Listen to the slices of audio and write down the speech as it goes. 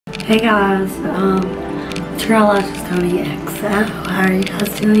Hey guys, it's your Luscious Tony XO. How are you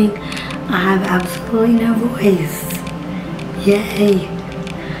guys doing? I have absolutely no voice. Yay.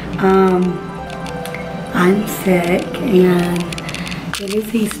 I'm sick and it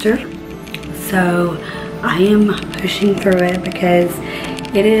is Easter, so I am pushing through it because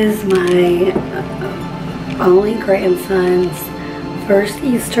it is my only grandson's first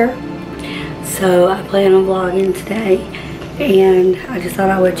Easter. So I plan on vlogging today, and I just thought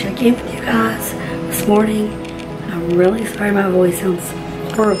I would check in with you guys this morning. I'm really sorry my voice sounds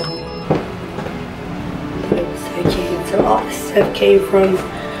horrible. But it was so cute. So all this stuff came from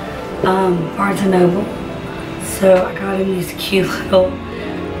Barnes & Noble. So I got him these cute little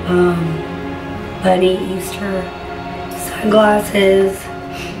bunny Easter sunglasses.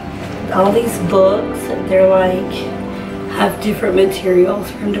 All these books, they're like, have different materials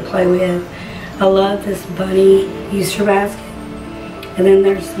for him to play with. I love this bunny Easter basket. And then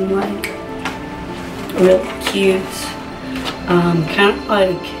there's some like really cute, kind of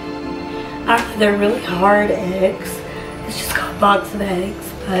like, I don't know, they're really hard eggs. It's just called a box of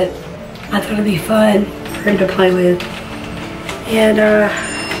eggs, but I thought it'd be fun for him to play with. And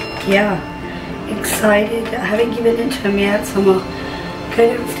yeah, excited. I haven't given it to him yet, so I'm gonna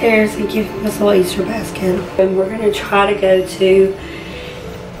go downstairs and give him this little Easter basket. And we're gonna try to go to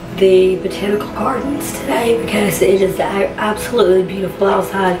the botanical gardens today because it is absolutely beautiful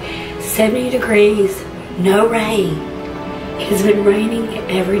outside. 70 degrees, no rain. It has been raining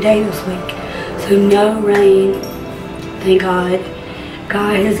every day this week, so no rain, thank God.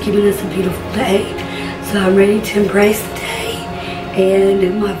 God has given us a beautiful day, so I'm ready to embrace the day.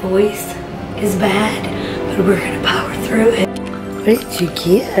 And my voice is bad, but we're gonna power through it. What did you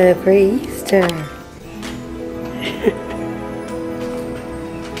get for Easter?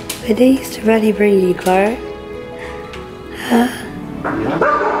 What did Easter Bunny bring you, Clark? Huh?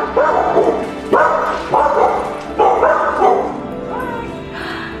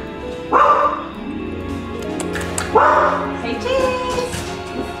 Say cheese!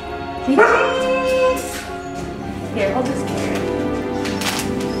 Say cheese! Here, hold this carrot.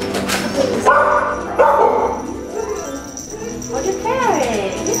 Hold your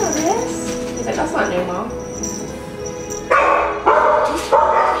carrot. You know this. He's like, that's not new, Mom.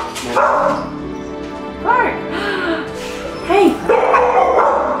 Clark! Hey!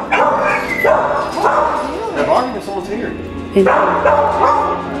 They're barking if someone's here.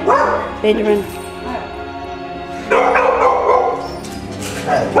 Benjamin.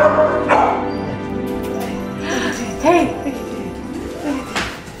 Hey!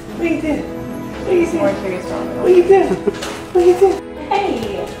 What you doing? What you doing? What you doing? What you doing? Hey!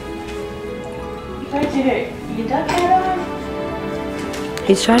 You got your duck hat on?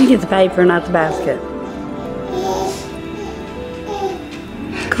 He's trying to get the paper, not the basket.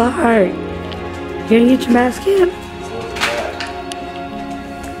 Clark, you gonna get your basket?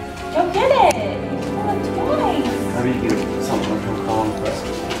 Go get it! It's full of toys! How do you get something from calling the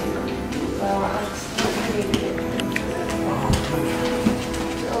basket? Well, I'm going to get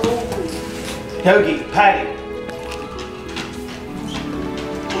it. Yogi, Patty.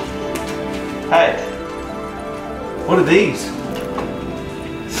 Hey. What are these?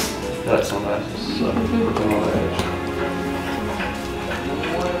 That's so nice.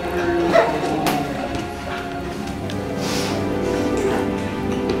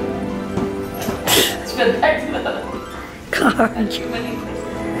 Spin back to the Clark.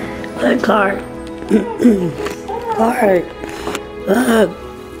 Look, Clark. Clark. Look.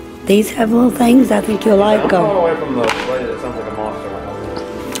 These have little things. I think you'll like them. I'm far away from the lady that sounds like a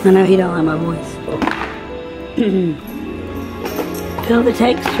monster. I know he don't like my voice. Feel the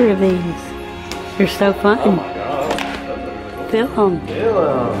texture of these. They're so fun. Oh my god. Feel them. Feel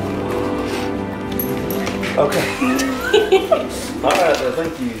them. Okay. Alright,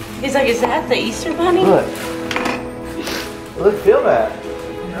 thank you. He's like, is that the Easter Bunny? Look. Look, feel that.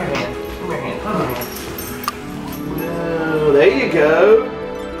 Come here, hand. Come here, hand. Come here, hand. Whoa, there you go.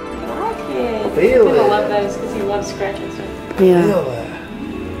 I like it. Feel He's gonna it. love those because he loves scratching stuff. Yeah. Feel that.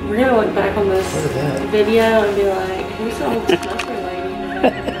 We're gonna look back on this Look at that. video and be like, who's the old smoker lady?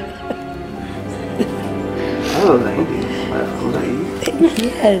 I love the Indians. Was that you?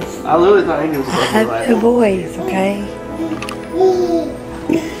 Yes. I literally thought Indians I was have like no voice, okay?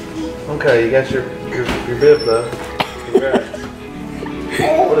 Okay, you got your bib though. Congrats.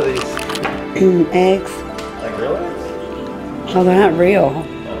 What are these? Eggs. Like real eggs? Oh, they're not real.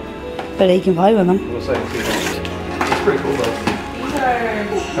 But he can play with them. We'll say two. It's pretty cool though. These are...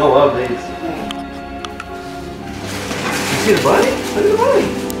 I love these. You see the bunny? Look at the bunny.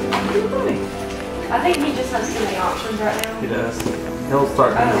 Look at the bunny. I think he just has too many options right now. He does. He'll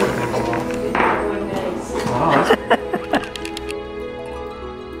start doing things. Wow, that's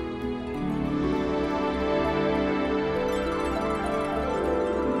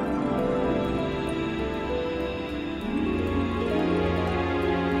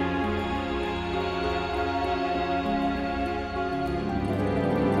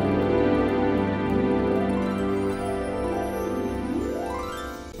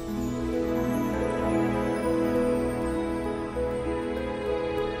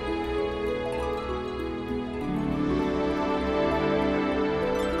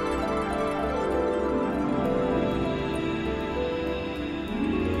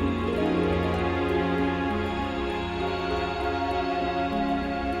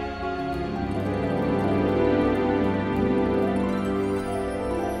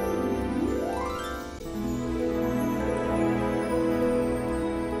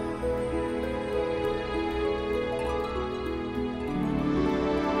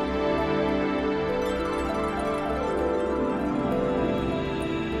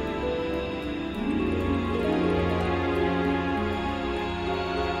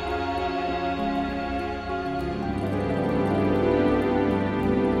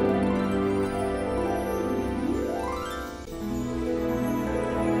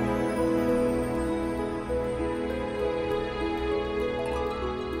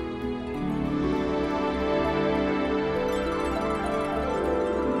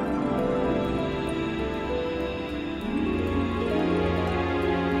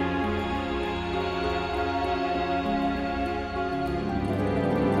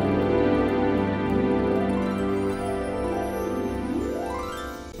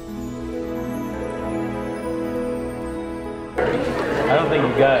I don't think you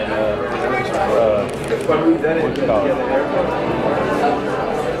got what's it called?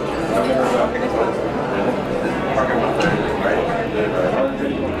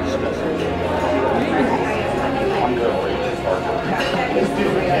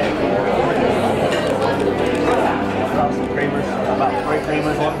 Some creamers, about 3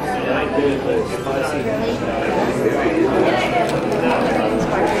 creamers.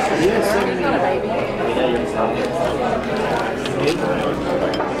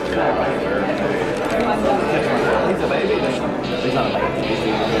 He's a baby. He's not a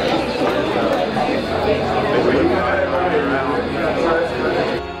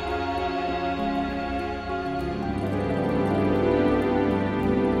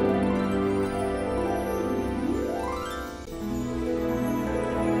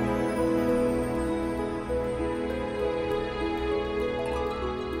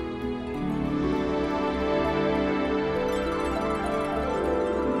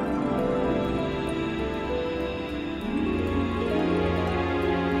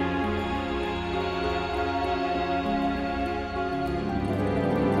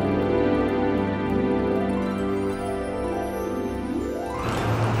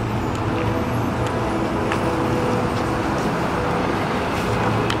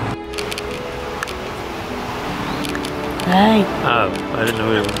Hey. Oh, I didn't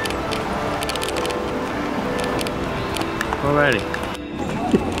know it was. Alrighty.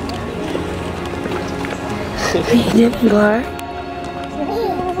 What are you doing, Clark?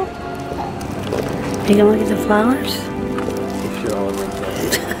 You gonna look at the flowers?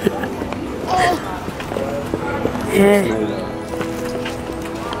 Yeah.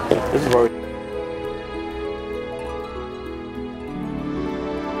 This is where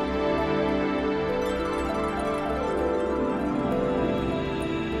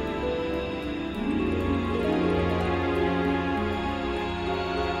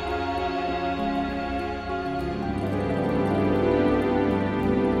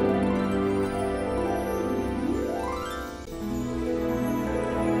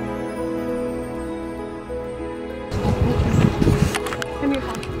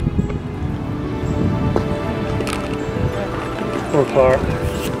Poor Clark.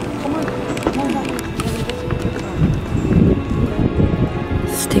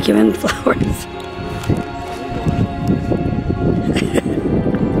 Stick him in the flowers.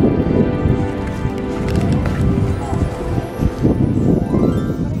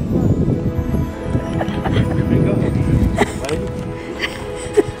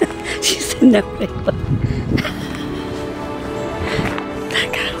 She said no, Bella. That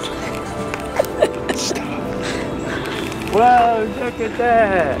guy's Whoa, look at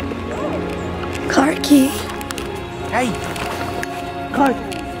that! Clarky. Hey! Clark!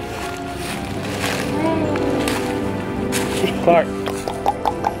 Clark!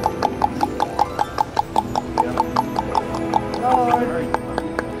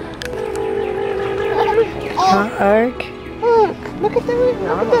 Clark. Look at the,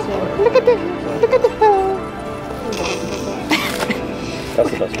 look at the, look at the. That's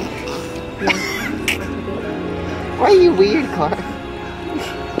the best one. Why are you weird, Clark?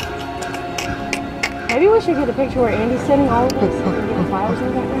 Maybe we should get a picture where Andy's sitting all of us and get the flowers in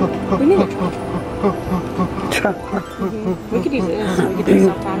the background. We need a tripod. We could use this. We could do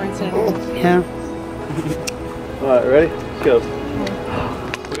self-timer instead of this. Yeah. Alright, ready? Let's go.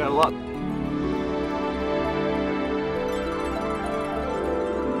 We got a lot.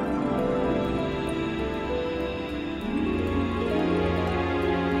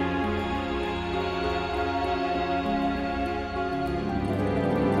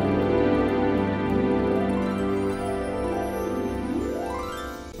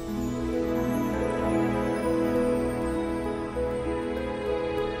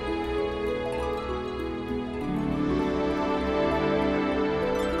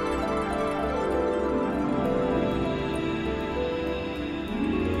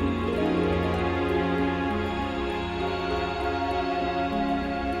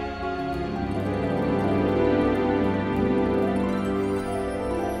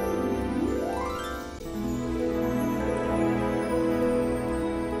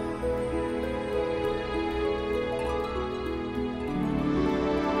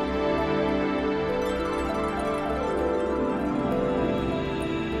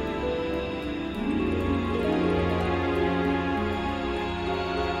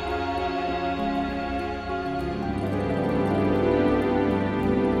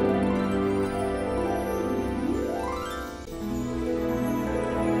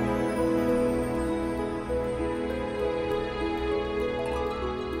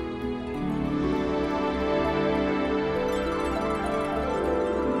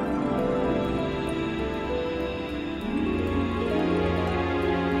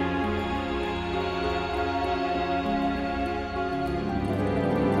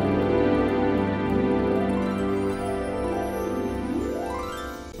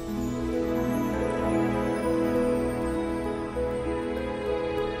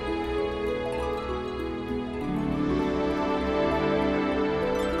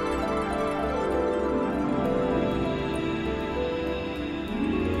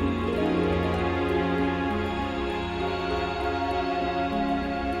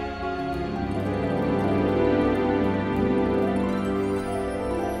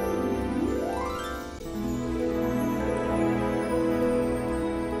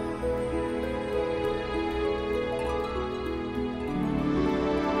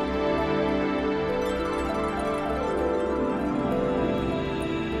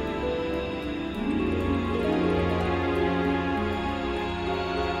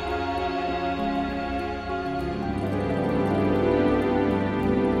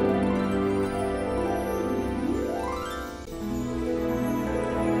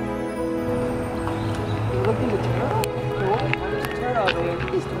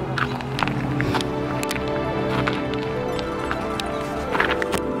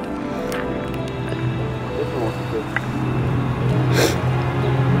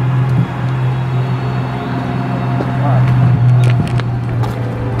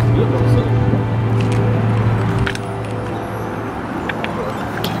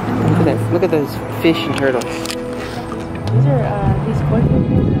 Look at those fish and turtles. These are these koi fish.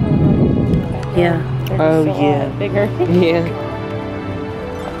 Yeah. They're Oh, just yeah. Bigger. Yeah.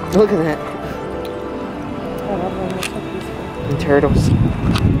 Look at that. I love them. They're so peaceful. And turtles.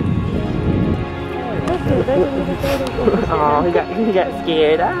 Oh, he got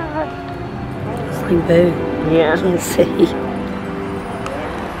scared. Ah. It's like boo. Yeah. I can't see.